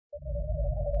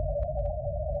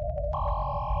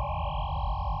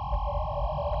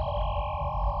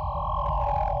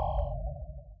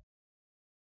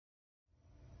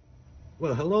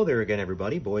Well, hello there again,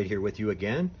 everybody. Boyd here with you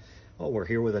again. Well, we're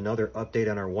here with another update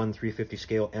on our 1/350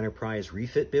 scale Enterprise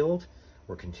refit build.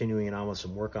 We're continuing on with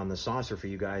some work on the saucer for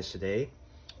you guys today.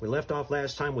 We left off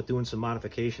last time with doing some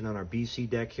modification on our BC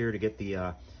deck here to get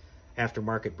the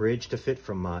aftermarket bridge to fit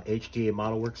from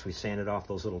Hdamodelworx. We sanded off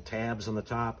those little tabs on the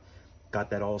top, got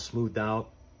that all smoothed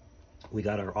out. We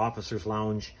got our officer's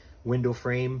lounge window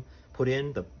frame put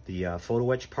in, the photo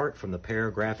etch part from the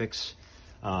Paragraphics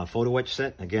photo etch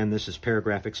set. Again, this is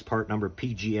Paragraphics part number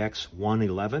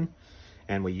PGX111,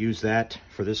 and we use that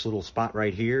for this little spot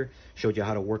right here. Showed you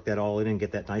how to work that all in and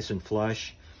get that nice and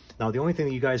flush. Now, the only thing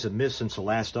that you guys have missed since the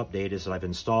last update is that I've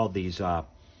installed these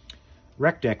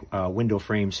rec deck window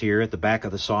frames here at the back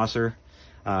of the saucer.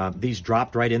 These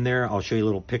dropped right in there. I'll show you a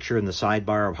little picture in the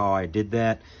sidebar of how I did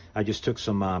that. I just took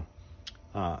some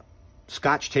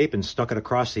Scotch tape and stuck it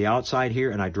across the outside here,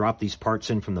 and I dropped these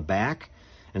parts in from the back.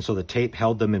 And so the tape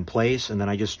held them in place, and then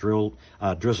I just drizzled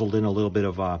in a little bit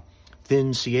of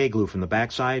thin CA glue from the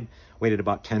backside, waited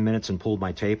about 10 minutes and pulled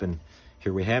my tape, and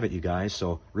here we have it, you guys.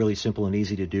 So really simple and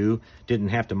easy to do. Didn't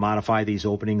have to modify these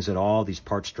openings at all. These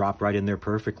parts dropped right in there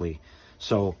perfectly.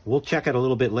 So we'll check it a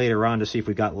little bit later on to see if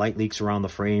we got light leaks around the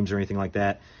frames or anything like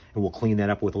that, and we'll clean that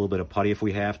up with a little bit of putty if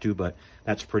we have to, but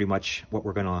that's pretty much what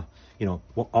we're gonna,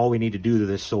 all we need to do to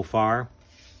this so far.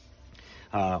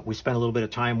 We spent a little bit of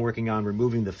time working on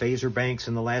removing the phaser banks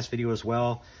in the last video as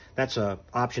well. That's an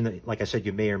option that, like I said,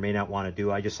 you may or may not want to do.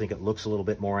 I just think it looks a little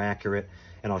bit more accurate,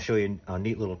 and I'll show you a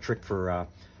neat little trick for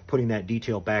putting that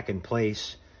detail back in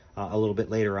place a little bit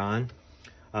later on.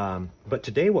 But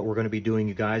today what we're going to be doing,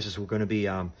 you guys, is we're going to be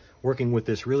working with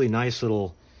this really nice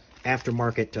little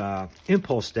aftermarket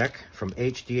impulse deck from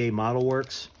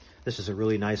Hdamodelworx. This is a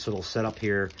really nice little setup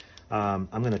here. I'm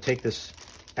going to take this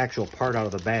actual part out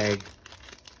of the bag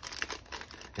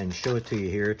and show it to you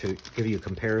here to give you a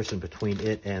comparison between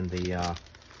it and the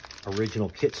original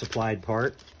kit supplied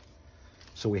part.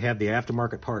 So we have the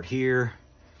aftermarket part here,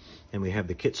 and we have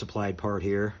the kit supplied part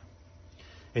here.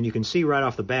 And you can see right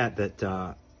off the bat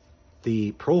that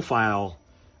the profile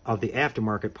of the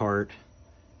aftermarket part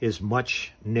is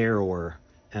much narrower,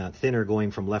 thinner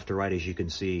going from left to right, as you can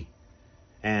see.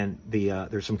 And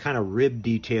there's some kind of rib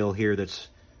detail here that's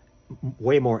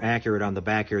way more accurate on the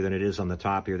back here than it is on the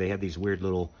top here. They have these weird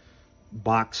little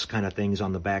box kind of things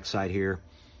on the back side here,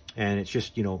 and it's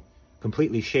just,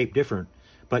 completely shaped different.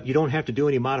 But you don't have to do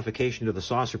any modification to the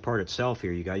saucer part itself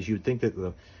here, you guys. You'd think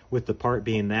that with the part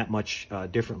being that much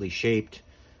differently shaped,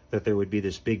 that there would be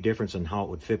this big difference in how it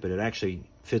would fit, but it actually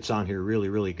fits on here really,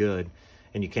 really good,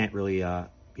 and you can't really,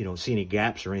 see any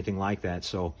gaps or anything like that.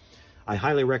 So I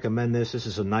highly recommend this. This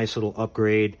is a nice little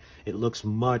upgrade. It looks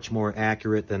much more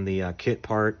accurate than the kit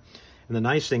part. And the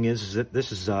nice thing is that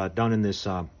this is done in this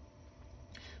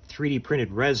 3D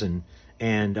printed resin,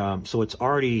 and so it's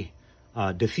already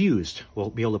diffused.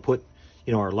 We'll be able to put,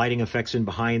 our lighting effects in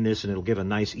behind this, and it'll give a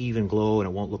nice even glow, and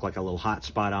it won't look like a little hot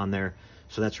spot on there.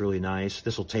 So that's really nice.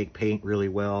 This will take paint really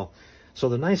well. So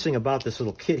the nice thing about this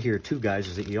little kit here too, guys,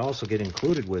 is that you also get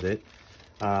included with it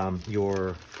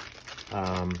your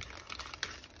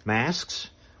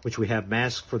masks, which we have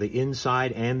masks for the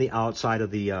inside and the outside of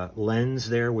the lens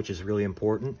there, which is really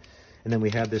important. And then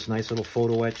we have this nice little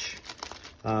photo etch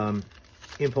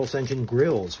impulse engine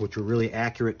grills, which are really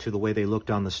accurate to the way they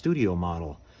looked on the studio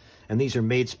model. And these are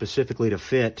made specifically to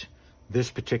fit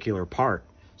this particular part.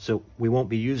 So we won't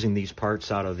be using these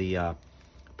parts out of the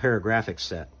Paragraphics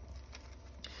set.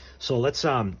 So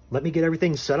let me get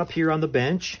everything set up here on the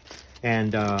bench,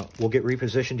 and we'll get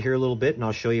repositioned here a little bit, and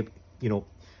I'll show you,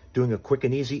 doing a quick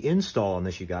and easy install on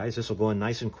this, you guys. This will go in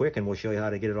nice and quick, and we'll show you how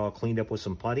to get it all cleaned up with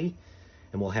some putty,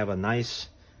 and we'll have a nice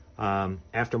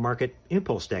aftermarket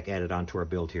impulse deck added onto our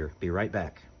build here. Be right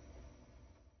back.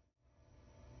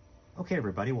 Okay,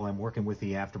 everybody. Well, I'm working with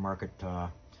the aftermarket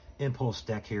impulse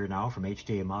deck here now from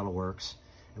Hdamodelworx.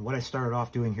 And what I started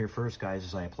off doing here first, guys,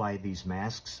 is I applied these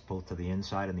masks both to the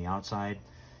inside and the outside.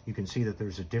 You can see that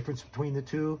there's a difference between the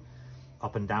two.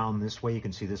 Up and down this way, you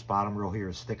can see this bottom row here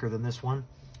is thicker than this one.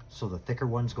 So the thicker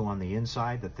ones go on the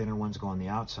inside, the thinner ones go on the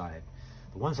outside.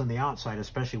 The ones on the outside,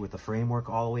 especially with the framework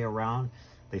all the way around,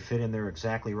 they fit in there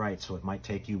exactly right. So it might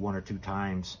take you 1 or 2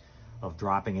 times of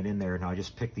dropping it in there. Now I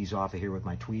just picked these off of here with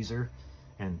my tweezer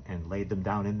and laid them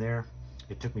down in there.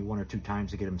 It took me 1 or 2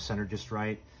 times to get them centered just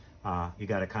right. You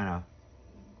got to kind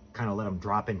of let them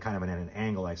drop in kind of at an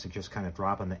angle. I suggest kind of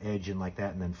dropping the edge in like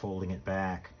that and then folding it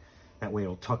back. That way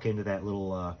it'll tuck into that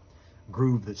little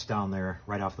groove that's down there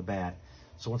right off the bat.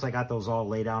 So once I got those all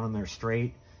laid out in there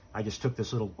straight, I just took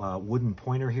this little wooden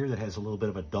pointer here that has a little bit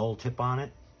of a dull tip on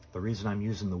it. The reason I'm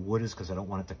using the wood is because I don't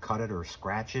want it to cut it or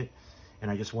scratch it.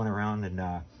 And I just went around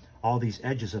and all these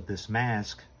edges of this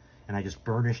mask, and I just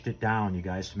burnished it down, you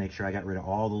guys, to make sure I got rid of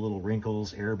all the little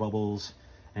wrinkles, air bubbles,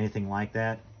 anything like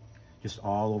that. Just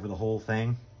all over the whole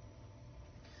thing.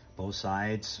 Both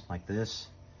sides, like this,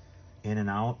 in and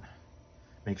out.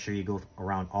 Make sure you go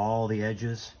around all the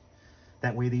edges.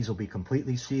 That way these will be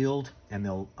completely sealed and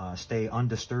they'll stay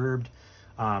undisturbed.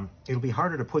 It'll be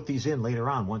harder to put these in later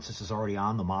on once this is already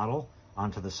on the model,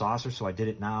 onto the saucer, so I did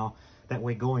it now. That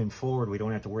way going forward, we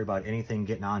don't have to worry about anything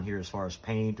getting on here as far as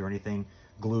paint or anything,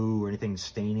 glue or anything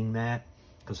staining that,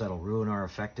 because that'll ruin our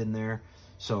effect in there.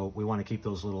 So we want to keep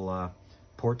those little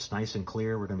ports nice and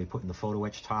clear. We're going to be putting the photo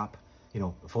etch top,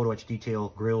 photo etch detail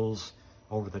grills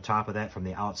over the top of that from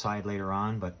the outside later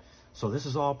on. But so this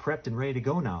is all prepped and ready to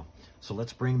go now. So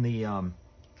let's bring the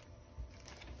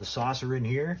saucer in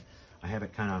here. I have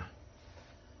it kind of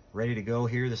ready to go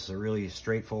here. This is a really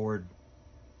straightforward,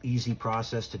 easy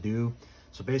process to do.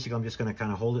 So basically I'm just going to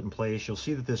kind of hold it in place. You'll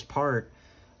see that this part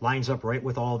lines up right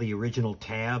with all the original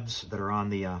tabs that are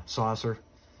on the saucer,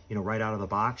 right out of the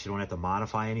box. You don't have to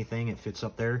modify anything. It fits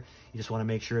up there. You just want to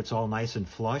make sure it's all nice and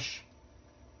flush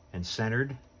and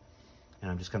centered. And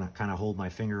I'm just going to kind of hold my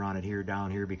finger on it here, down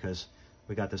here, because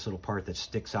we got this little part that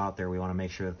sticks out there. We want to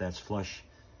make sure that that's flush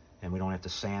and we don't have to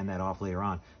sand that off later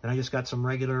on. Then I just got some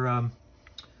regular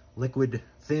liquid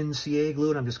thin CA glue,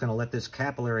 and I'm just going to let this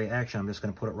capillary action, I'm just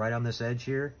going to put it right on this edge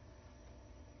here.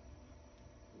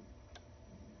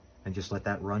 And just let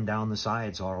that run down the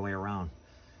sides all the way around.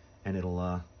 And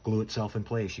it'll glue itself in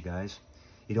place, you guys.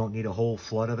 You don't need a whole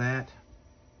flood of that.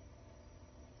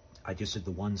 I just did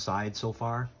the one side so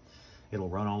far. It'll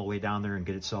run all the way down there and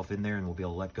get itself in there, and we'll be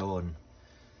able to let go, and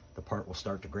the part will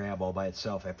start to grab all by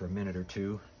itself after a minute or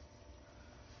two.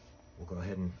 We'll go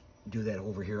ahead and do that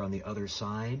over here on the other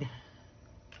side.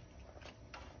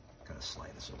 Gotta slide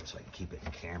this over so I can keep it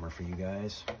in camera for you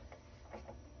guys.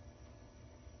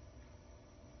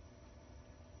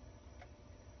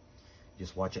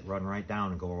 Just watch it run right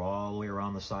down and go all the way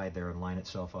around the side there and line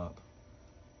itself up.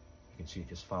 You can see it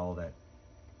just follow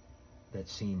that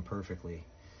seam perfectly.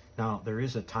 Now there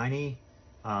is a tiny,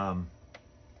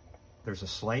 there's a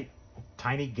slight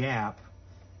tiny gap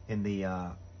in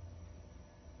the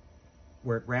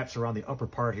where it wraps around the upper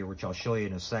part here, which I'll show you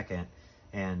in a second,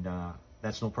 and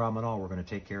that's no problem at all. We're going to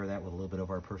take care of that with a little bit of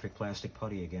our perfect plastic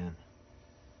putty again.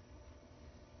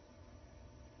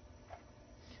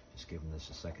 Just giving this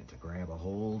a second to grab a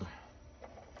hold.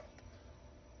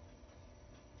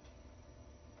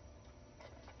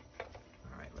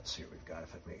 All right, let's see what we've got.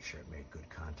 If it make sure it made good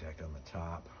contact on the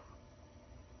top.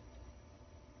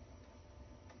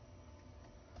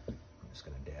 I'm just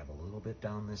going to dab a little bit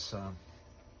down this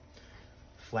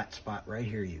flat spot right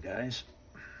here, you guys.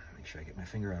 Make sure I get my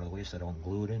finger out of the way so I don't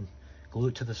glue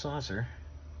it to the saucer.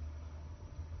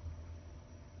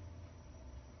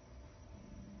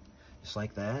 Just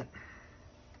like that.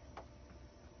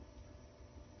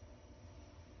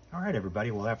 All right,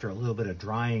 everybody. Well, after a little bit of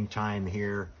drying time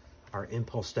here, our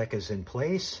impulse deck is in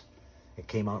place. It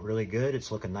came out really good.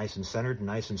 It's looking nice and centered and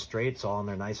nice and straight. It's all in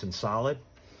there nice and solid.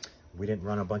 We didn't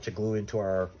run a bunch of glue into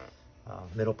our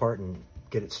middle part and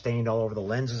get it stained all over the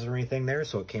lenses or anything there,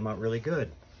 so it came out really good.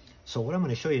 So what I'm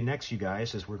going to show you next, you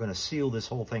guys, is we're going to seal this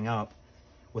whole thing up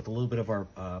with a little bit of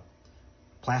our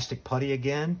plastic putty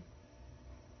again.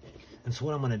 And so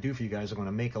what I'm going to do for you guys, I'm going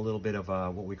to make a little bit of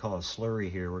what we call a slurry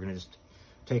here. We're going to just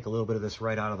take a little bit of this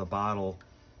right out of the bottle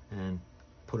and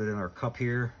put it in our cup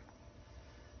here.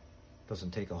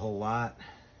 Doesn't take a whole lot.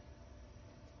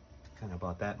 Kind of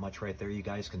about that much right there, you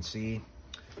guys can see.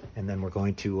 And then we're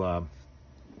going to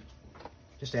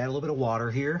just add a little bit of water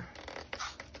here.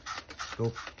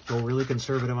 Go really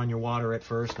conservative on your water at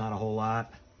first, not a whole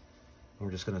lot. And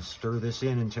we're just going to stir this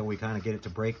in until we kind of get it to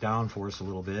break down for us a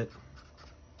little bit.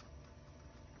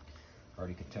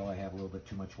 Already can tell I have a little bit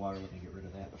too much water. Let me get rid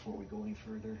of that before we go any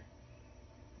further.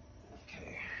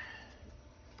 Okay.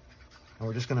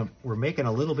 And we're making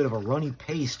a little bit of a runny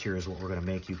paste here is what we're going to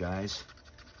make, you guys.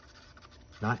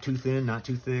 Not too thin, not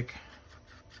too thick.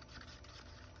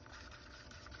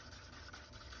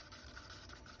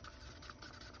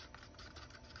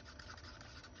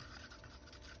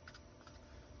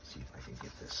 See if I can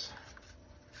get this.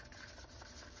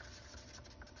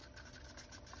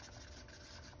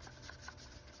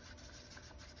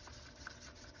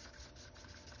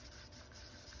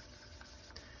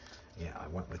 Yeah, I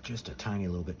went with just a tiny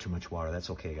little bit too much water.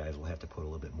 That's okay, guys. We'll have to put a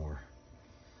little bit more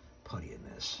putty in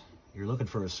this. You're looking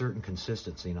for a certain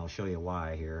consistency, and I'll show you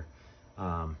why here.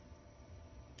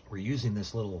 We're using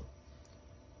this little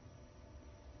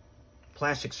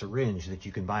plastic syringe that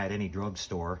you can buy at any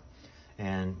drugstore.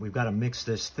 And we've got to mix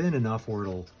this thin enough where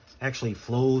it'll actually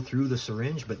flow through the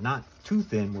syringe, but not too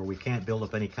thin where we can't build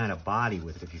up any kind of body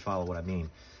with it, if you follow what I mean.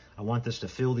 I want this to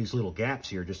fill these little gaps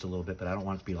here just a little bit, but I don't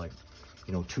want it to be like,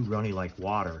 you know, too runny like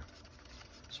water.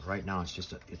 So right now it's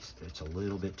just it's a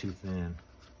little bit too thin.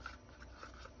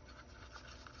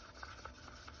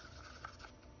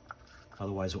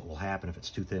 Otherwise, what will happen if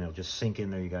it's too thin, it'll just sink in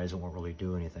there, you guys, and won't really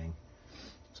do anything.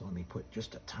 So let me put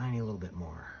just a tiny little bit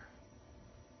more.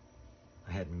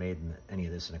 I hadn't made any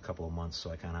of this in a couple of months, so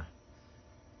I kind of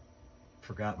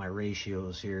forgot my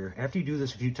ratios here. After you do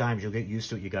this a few times, you'll get used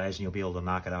to it, you guys, and you'll be able to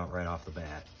knock it out right off the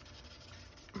bat.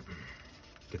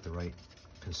 Get the right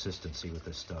consistency with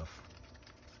this stuff.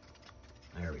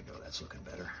 There we go, that's looking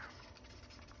better.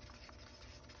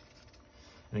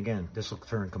 And again, this will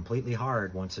turn completely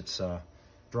hard once it's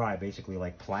dry, basically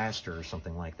like plaster or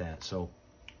something like that. So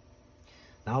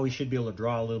now we should be able to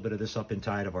draw a little bit of this up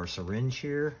inside of our syringe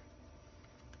here.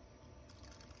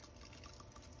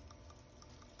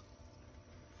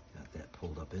 Got that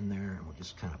pulled up in there, and we'll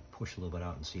just kind of push a little bit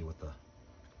out and see what the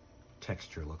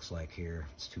texture looks like here.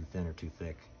 If it's too thin or too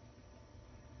thick.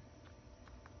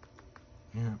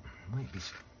 Yeah, might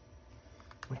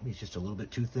be just a little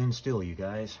bit too thin still, you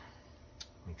guys.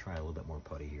 Let me try a little bit more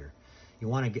putty here. You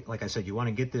want to get, like I said, you want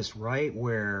to get this right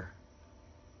where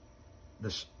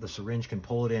the syringe can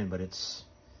pull it in, but it's,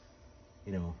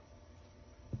 you know,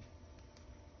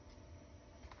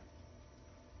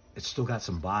 it's still got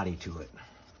some body to it.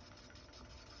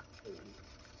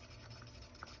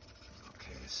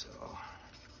 Okay, so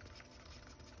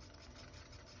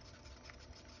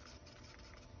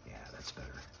yeah, that's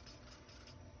better.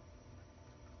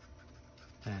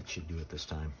 That should do it this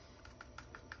time.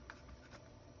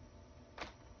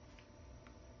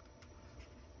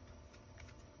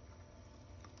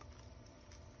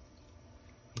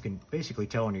 You can basically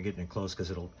tell when you're getting it close because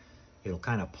it'll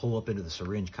kind of pull up into the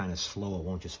syringe kind of slow. It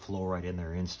won't just flow right in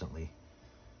there instantly.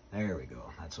 There we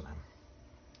go. That's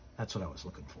what I was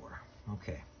looking for.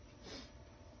 Okay.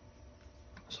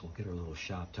 So we'll get our little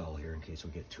shop towel here in case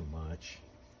we get too much.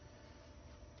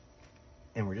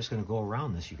 And we're just going to go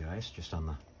around this, you guys, just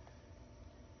on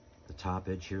the top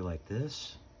edge here like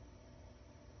this.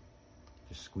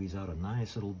 Just squeeze out a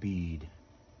nice little bead.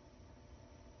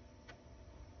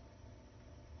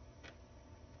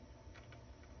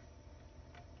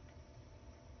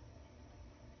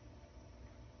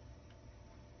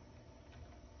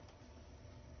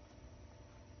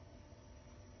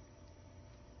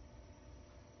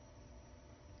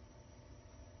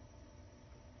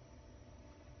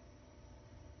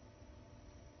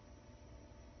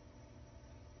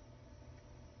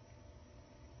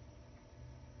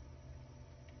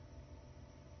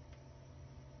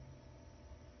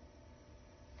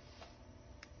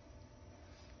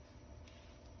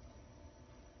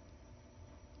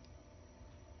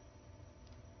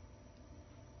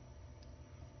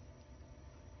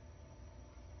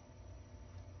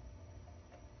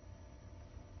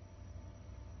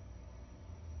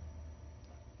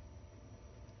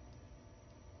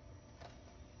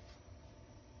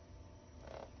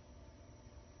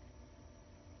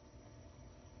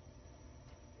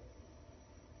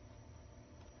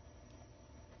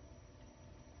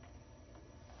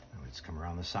 Let's come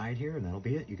around the side here, and that'll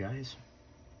be it, you guys.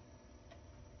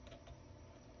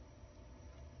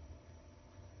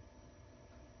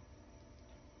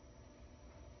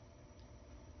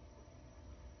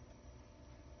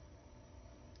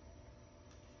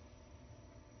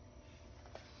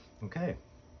 Okay.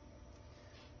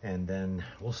 And then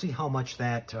we'll see how much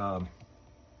that,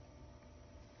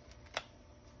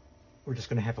 we're just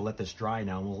going to have to let this dry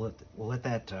now. We'll let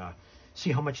that,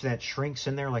 see how much that shrinks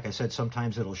in there. Like I said,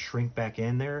 sometimes it'll shrink back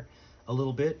in there a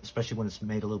little bit, especially when it's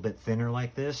made a little bit thinner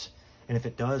like this. And if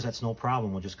it does, that's no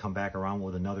problem. We'll just come back around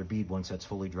with another bead once that's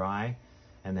fully dry,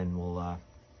 and then we'll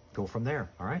go from there.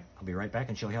 All right, I'll be right back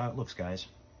and show you how it looks, guys.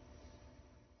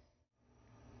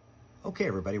 Okay,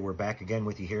 everybody, we're back again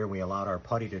with you here. We allowed our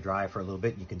putty to dry for a little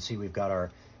bit. You can see we've got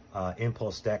our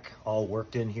impulse deck all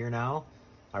worked in here now.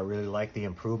 I really like the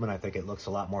improvement. I think it looks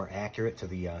a lot more accurate to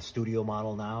the studio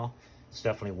model now. It's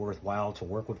definitely worthwhile to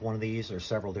work with one of these. There's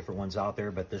several different ones out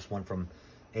there, but this one from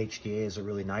HDA is a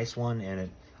really nice one, and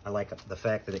I like the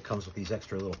fact that it comes with these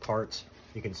extra little parts.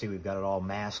 You can see we've got it all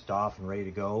masked off and ready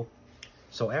to go.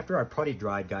 So after our putty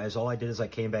dried, guys, all I did is I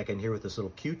came back in here with this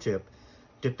little Q-tip,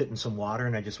 dipped it in some water,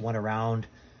 and I just went around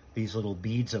these little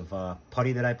beads of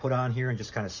putty that I put on here and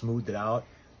just kind of smoothed it out.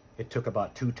 It took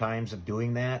about 2 times of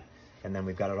doing that, and then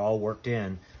we've got it all worked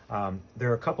in.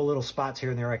 There are a couple little spots here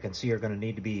and there I can see are going to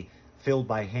need to be filled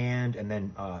by hand and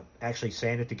then actually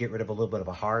sanded to get rid of a little bit of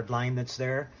a hard line that's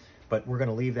there. but we're going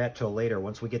to leave that till later.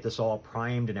 Once we get this all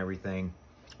primed and everything,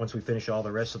 once we finish all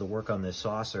the rest of the work on this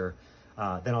saucer,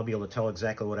 then I'll be able to tell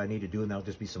exactly what I need to do, and that'll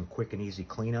just be some quick and easy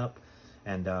cleanup.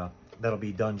 And that'll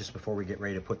be done just before we get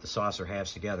ready to put the saucer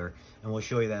halves together, and we'll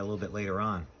show you that a little bit later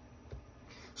on.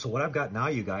 So what I've got now,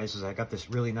 you guys, is I got this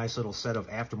really nice little set of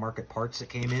aftermarket parts that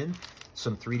came in,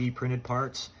 some 3D printed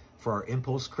parts for our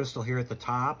impulse crystal here at the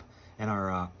top, and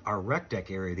our rec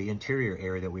deck area, the interior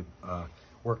area that we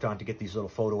worked on to get these little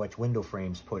photo etch window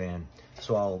frames put in.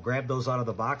 So I'll grab those out of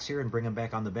the box here and bring them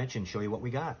back on the bench and show you what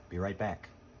we got. Be right back.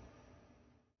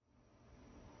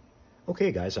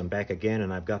 Okay guys, I'm back again,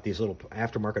 and I've got these little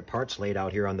aftermarket parts laid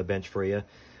out here on the bench for you.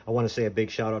 I want to say a big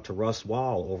shout out to Russ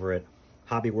Wall over at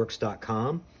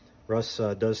Hdamodelworx.com. Russ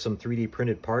does some 3D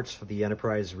printed parts for the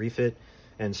Enterprise Refit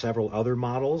and several other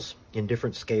models in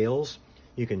different scales.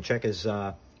 You can check his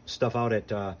stuff out at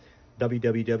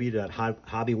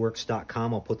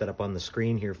www.hdamodelworx.com. I'll put that up on the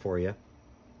screen here for you.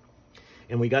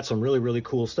 And we got some really, really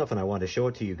cool stuff, and I wanted to show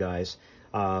it to you guys.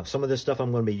 Some of this stuff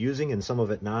I'm going to be using and some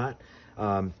of it not.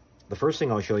 The first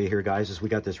thing I'll show you here, guys, is we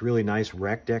got this really nice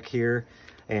rec deck here,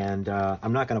 and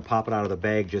I'm not going to pop it out of the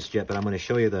bag just yet, but I'm going to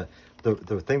show you the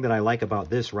thing that I like about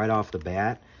this right off the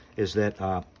bat is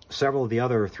that several of the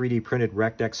other 3D printed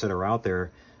rec decks that are out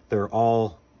there, they're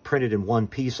all printed in one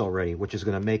piece already, which is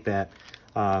going to make that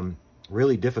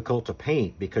really difficult to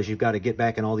paint, because you've got to get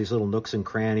back in all these little nooks and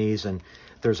crannies, and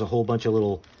there's a whole bunch of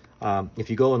little, if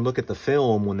you go and look at the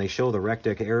film when they show the rec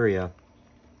deck area,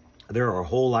 there are a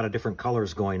whole lot of different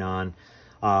colors going on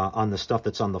the stuff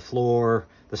that's on the floor,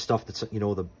 the stuff that's, you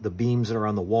know, the beams that are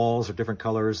on the walls are different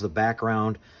colors, the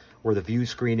background where the view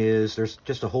screen is. There's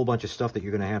just a whole bunch of stuff that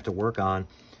you're going to have to work on,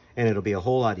 and it'll be a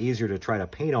whole lot easier to try to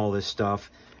paint all this stuff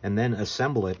and then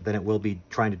assemble it than it will be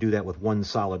trying to do that with one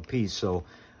solid piece. So,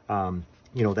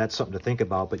 you know, that's something to think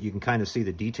about, but you can kind of see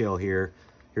the detail here.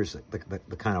 Here's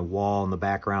the kind of wall in the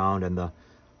background and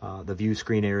the view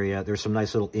screen area. There's some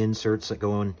nice little inserts that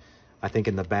go in, I think,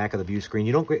 in the back of the view screen.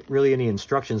 You don't get really any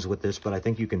instructions with this, but I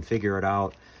think you can figure it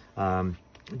out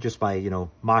just by, you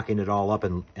know, mocking it all up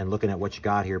and looking at what you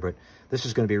got here. But this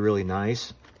is going to be really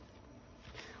nice.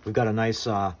 We've got a nice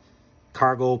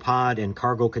cargo pod and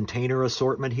cargo container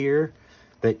assortment here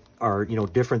that are, you know,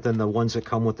 different than the ones that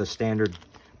come with the standard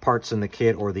parts in the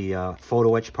kit or the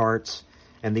photo etch parts.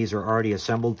 And these are already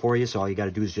assembled for you, so all you got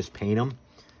to do is just paint them.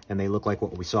 And they look like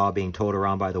what we saw being towed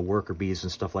around by the worker bees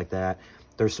and stuff like that.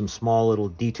 There's some small little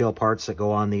detail parts that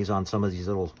go on these, on some of these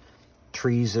little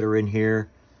trees that are in here.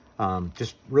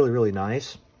 Just really, really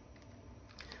nice.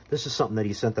 This is something that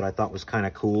he sent that I thought was kind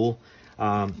of cool.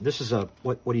 This is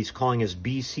what he's calling his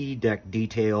BC deck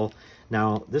detail.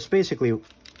 Now, this basically,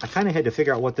 I kind of had to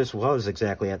figure out what this was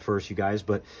exactly at first, you guys.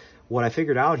 But what I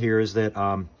figured out here is that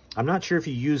I'm not sure if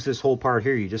you use this whole part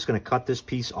here. You're just going to cut this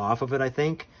piece off of it, I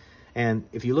think. And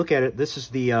if you look at it, this is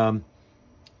the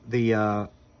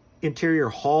interior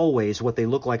hallways, what they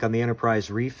look like on the Enterprise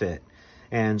Refit.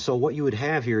 And so what you would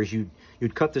have here is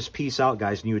you'd cut this piece out,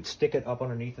 guys, and you would stick it up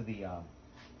underneath of the,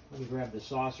 let me grab the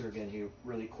saucer again here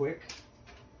really quick.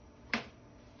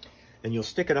 And you'll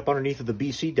stick it up underneath of the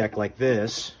BC deck like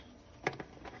this.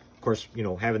 Of course, you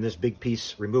know, having this big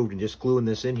piece removed and just gluing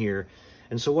this in here.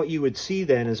 And so what you would see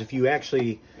then is if you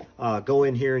actually go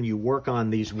in here and you work on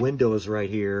these windows right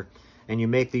here, and you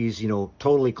make these, you know,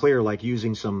 totally clear, like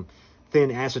using some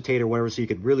thin acetate or whatever, so you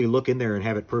could really look in there and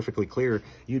have it perfectly clear,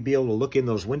 you'd be able to look in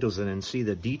those windows and see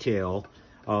the detail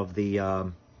of the,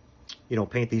 you know,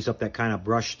 paint these up that kind of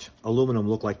brushed aluminum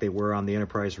look like they were on the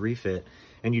Enterprise Refit,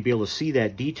 and you'd be able to see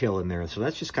that detail in there. So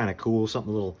that's just kind of cool,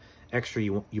 something a little extra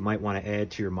you might want to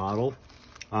add to your model.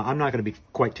 I'm not going to be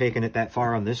quite taking it that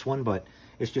far on this one, but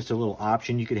it's just a little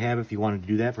option you could have if you wanted to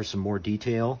do that for some more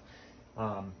detail.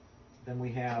 Then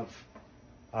we have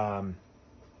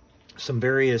some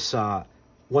various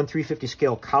 1/350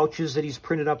 scale couches that he's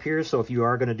printed up here. So if you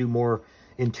are going to do more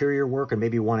interior work and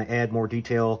maybe want to add more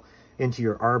detail into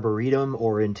your arboretum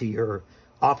or into your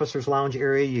officer's lounge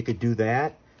area, you could do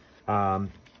that.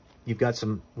 You've got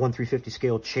some 1/350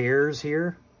 scale chairs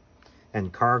here,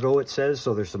 and cargo, it says.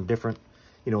 So there's some different,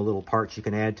 you know, little parts you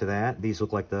can add to that. These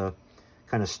look like the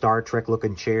kind of Star Trek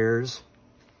looking chairs.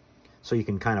 So you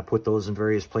can kind of put those in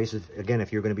various places. Again,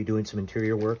 if you're going to be doing some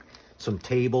interior work. Some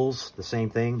tables, the same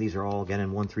thing. These are all, again,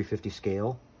 in 1/350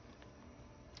 scale.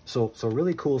 So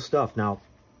really cool stuff. Now,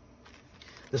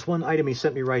 this one item he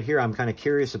sent me right here, I'm kind of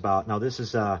curious about. Now, this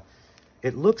is,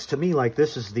 it looks to me like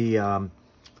this is the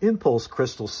impulse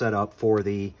crystal setup for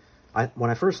the,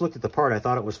 when I first looked at the part, I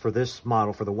thought it was for this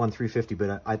model, for the 1/350,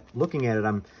 but looking at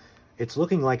it, it's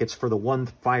looking like it's for the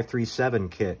 1537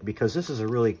 kit, because this is a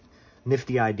really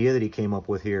nifty idea that he came up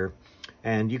with here.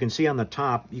 And you can see on the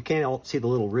top, you can't see the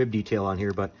little rib detail on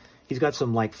here, but he's got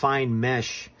some like fine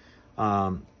mesh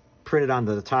printed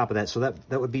onto the top of that. So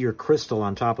that would be your crystal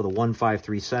on top of the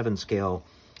 1537 scale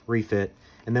refit.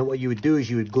 And then what you would do is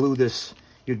you would glue this,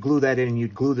 you'd glue that in, and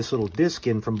you'd glue this little disc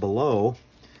in from below,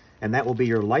 and that will be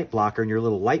your light blocker and your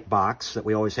little light box that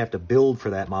we always have to build for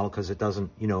that model, because it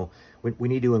doesn't, you know, we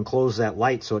need to enclose that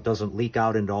light so it doesn't leak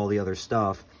out into all the other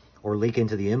stuff or leak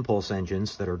into the impulse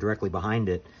engines that are directly behind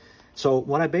it. So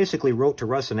what I basically wrote to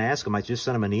Russ and asked him, I just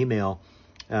sent him an email.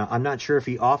 I'm not sure if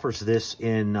he offers this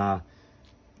in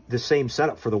the same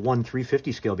setup for the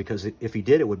 1/350 scale, because if he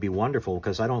did, it would be wonderful,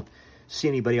 because I don't see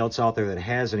anybody else out there that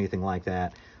has anything like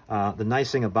that. The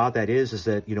nice thing about that is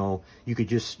that, you know, you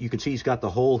can see he's got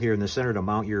the hole here in the center to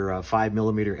mount your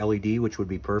 5mm LED, which would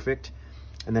be perfect.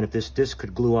 And then if this disc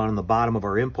could glue on the bottom of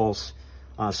our impulse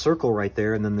circle right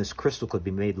there, and then this crystal could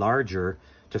be made larger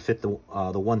to fit the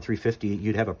 1/350,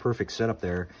 you'd have a perfect setup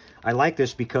there. I like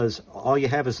this because all you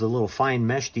have is the little fine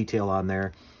mesh detail on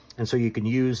there, and so you can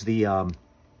use the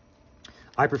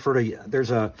I prefer to,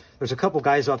 there's a couple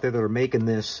guys out there that are making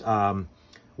this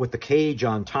with the cage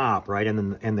on top, right?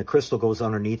 And the crystal goes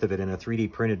underneath of it in a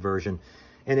 3D printed version.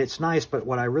 And it's nice, but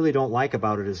what I really don't like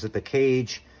about it is that the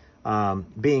cage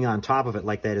being on top of it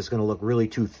like that is going to look really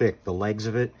too thick, the legs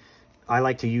of it. I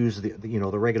like to use the you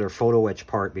know, the regular photo etch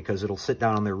part, because it'll sit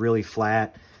down on there really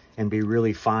flat and be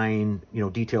really fine, you know,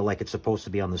 detail like it's supposed to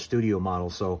be on the studio model.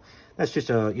 So that's just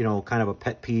a, you know, kind of a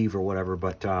pet peeve or whatever.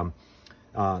 But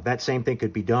that same thing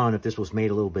could be done if this was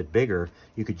made a little bit bigger.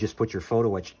 You could just put your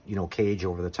photo etch, you know, cage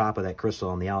over the top of that crystal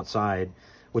on the outside,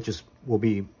 which will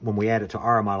be, when we add it to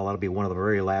our model, that'll be one of the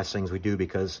very last things we do,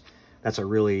 because that's a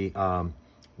really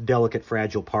delicate,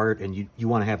 fragile part, and you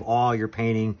want to have all your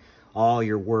painting, all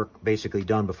your work basically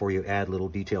done before you add little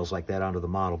details like that onto the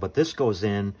model. But this goes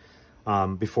in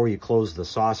before you close the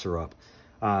saucer up.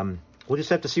 We'll just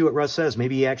have to see what Russ says.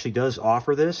 Maybe he actually does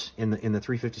offer this in the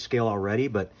 350 scale already,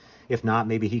 but if not,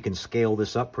 maybe he can scale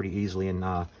this up pretty easily and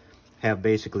have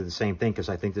basically the same thing, because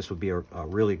I think this would be a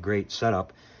really great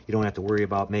setup. You don't have to worry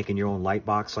about making your own light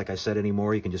box, like I said,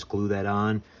 anymore. You can just glue that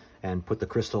on and put the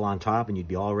crystal on top, and you'd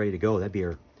be all ready to go. That'd be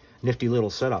a nifty little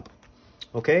setup.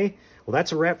 Okay, well,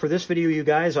 that's a wrap for this video, you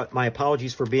guys. My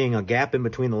apologies for being a gap in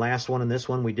between the last one and this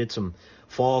one. We did some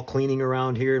fall cleaning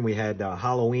around here, and we had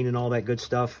Halloween and all that good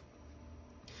stuff.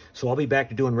 So I'll be back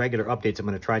to doing regular updates. I'm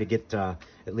going to try to get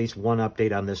at least one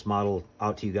update on this model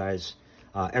out to you guys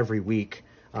every week.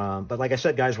 But like I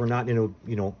said, guys, we're not in a,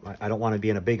 you know, I don't want to be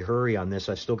in a big hurry on this.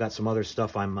 I've still got some other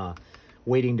stuff I'm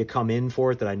waiting to come in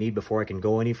for it that I need before I can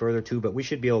go any further too, but we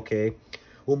should be okay.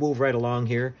 We'll move right along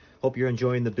here. Hope you're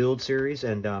enjoying the build series,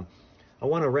 and I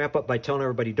want to wrap up by telling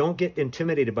everybody, don't get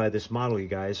intimidated by this model, you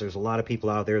guys. There's a lot of people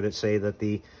out there that say that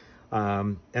the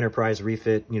Enterprise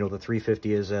Refit, you know, the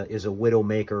 350 is a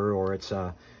Widowmaker, or it's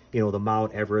you know, the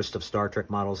Mount Everest of Star Trek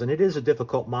models, and it is a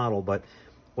difficult model. But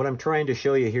what I'm trying to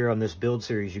show you here on this build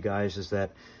series, you guys, is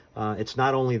that it's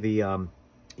not only the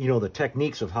you know, the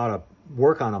techniques of how to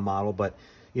work on a model, but,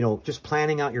 you know, just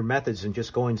planning out your methods and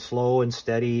just going slow and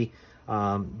steady.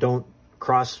 Don't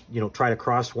cross, you know, try to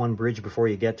cross one bridge before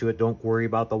you get to it. Don't worry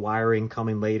about the wiring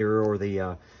coming later, or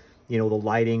the you know, the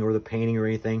lighting or the painting or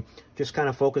anything. Just kind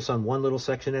of focus on one little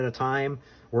section at a time,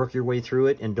 work your way through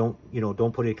it, and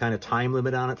don't put a kind of time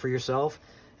limit on it for yourself.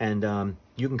 And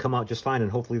you can come out just fine.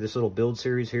 And hopefully this little build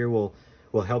series here will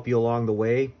help you along the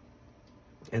way.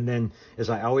 And then, as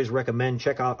I always recommend,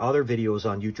 check out other videos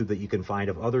on YouTube that you can find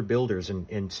of other builders,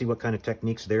 and see what kind of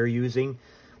techniques they're using.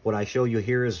 What I show you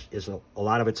here is a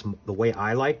lot of it's the way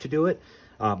I like to do it,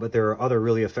 but there are other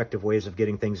really effective ways of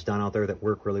getting things done out there that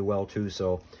work really well too.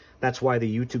 So that's why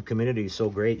the YouTube community is so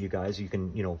great, you guys. You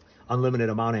can, you know, unlimited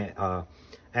amount of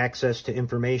access to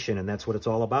information, and that's what it's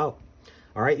all about.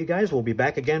 All right, you guys, we'll be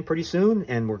back again pretty soon,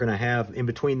 and we're going to have, in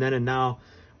between then and now,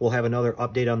 we'll have another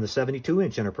update on the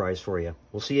 72-inch Enterprise for you.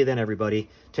 We'll see you then, everybody.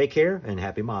 Take care, and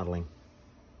happy modeling.